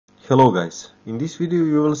Hello guys, in this video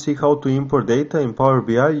you will see how to import data in Power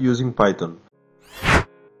BI using Python.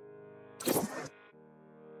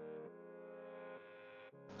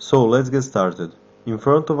 So let's get started. In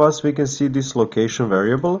front of us we can see this location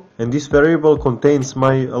variable, and this variable contains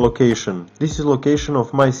my location. This is location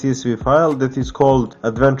of my CSV file that is called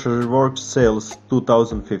Adventure Works Sales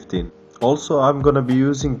 2015. Also I'm gonna be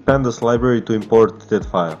using pandas library to import that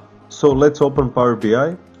file. So let's open Power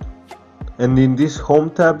BI. And in this home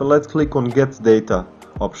tab, let's click on Get Data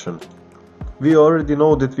option. We already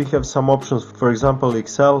know that we have some options, for example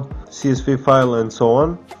Excel, CSV file and so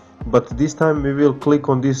on, but this time we will click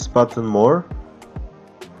on this button More.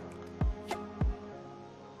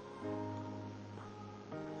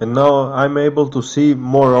 And now I'm able to see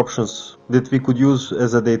more options that we could use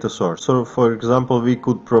as a data source. So for example, we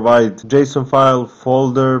could provide JSON file,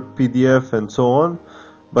 folder, PDF and so on,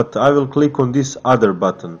 but I will click on this Other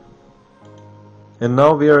button. And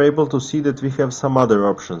now we are able to see that we have some other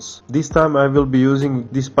options. This time I will be using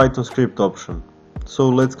this Python script option. So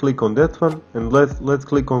let's click on that one and let's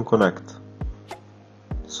click on Connect.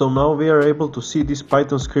 So now we are able to see this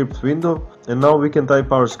Python script window, and now we can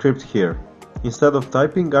type our script here. Instead of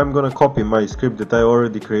typing, I'm gonna copy my script that I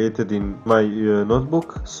already created in my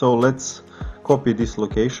notebook. So let's copy this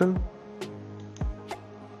location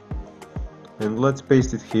and let's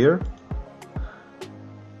paste it here.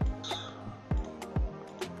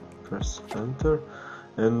 Press enter,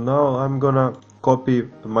 and now I'm gonna copy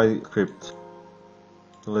my script.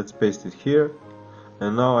 Let's paste it here,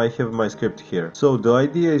 and now I have my script here. So the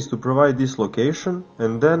idea is to provide this location,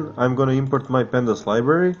 and then I'm gonna import my pandas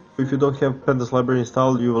library. If you don't have pandas library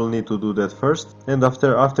installed, you will need to do that first, and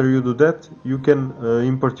after you do that, you can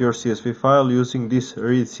import your CSV file using this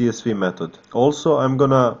read CSV method. Also, I'm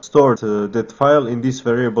gonna store that file in this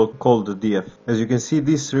variable called df. As you can see,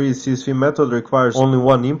 this read CSV method requires only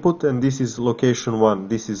one input, and this is location 1.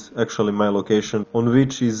 This is actually my location on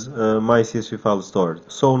which is my CSV file stored.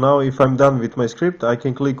 So now if I'm done with my script, I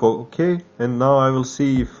can click OK, and now I will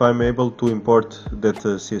see if I'm able to import that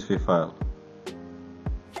CSV file.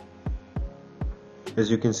 As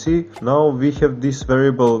you can see, now we have this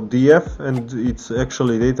variable df, and it's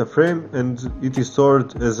actually data frame, and it is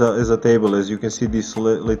stored as a table. As you can see, this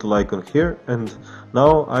little icon here, and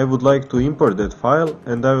now I would like to import that file,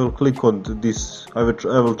 and I will click on this. I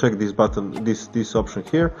will check this button, this option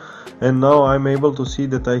here, and now I'm able to see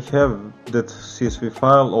that I have that CSV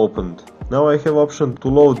file opened. Now I have option to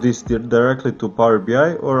load this directly to Power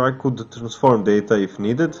BI, or I could transform data if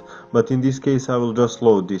needed, but in this case I will just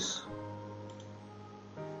load this.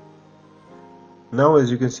 Now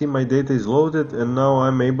as you can see, my data is loaded, and now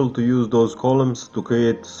I'm able to use those columns to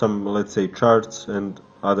create some, let's say, charts and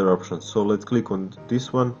other options. So let's click on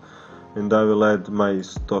this one, and I will add my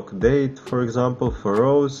stock date, for example, for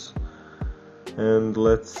rows, and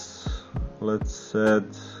let's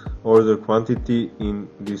add order quantity in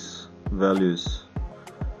these values.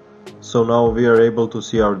 So now we are able to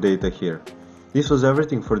see our data here. This was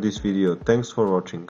everything for this video. Thanks for watching.